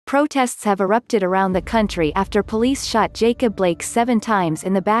protests have erupted around the country after police shot Jacob Blake 7 times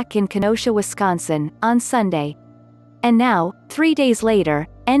in the back in Kenosha, Wisconsin, on Sunday. And now, 3 days later,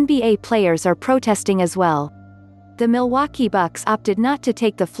 NBA players are protesting as well. The Milwaukee Bucks opted not to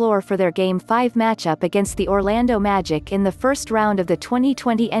take the floor for their Game 5 matchup against the Orlando Magic in the first round of the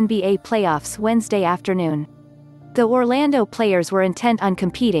 2020 NBA playoffs Wednesday afternoon. The Orlando players were intent on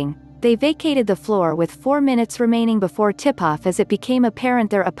competing. They vacated the floor with 4 minutes remaining before tip-off as it became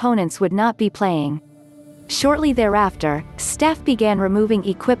apparent their opponents would not be playing. Shortly thereafter, staff began removing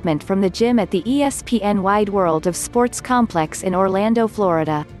equipment from the gym at the ESPN Wide World of Sports complex in Orlando,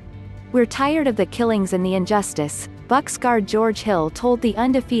 Florida. "We're tired of the killings and the injustice," Bucks guard George Hill told The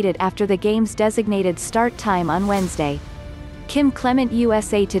Undefeated after the game's designated start time on Wednesday. Kim Clement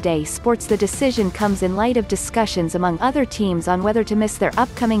USA Today sports the decision comes in light of discussions among other teams on whether to miss their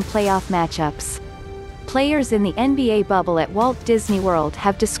upcoming playoff matchups. Players in the NBA bubble at Walt Disney World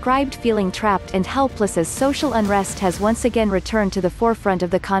have described feeling trapped and helpless as social unrest has once again returned to the forefront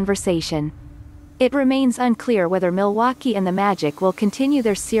of the conversation. It remains unclear whether Milwaukee and the Magic will continue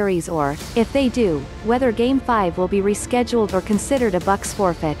their series or, if they do, whether Game 5 will be rescheduled or considered a Bucks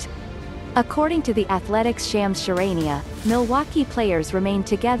forfeit. According to The Athletic's Shams Charania, Milwaukee players remained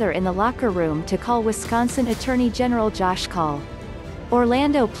together in the locker room to call Wisconsin Attorney General Josh Kaul.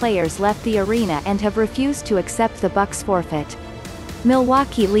 Orlando players left the arena and have refused to accept the Bucks forfeit.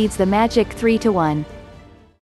 Milwaukee leads the Magic 3-1.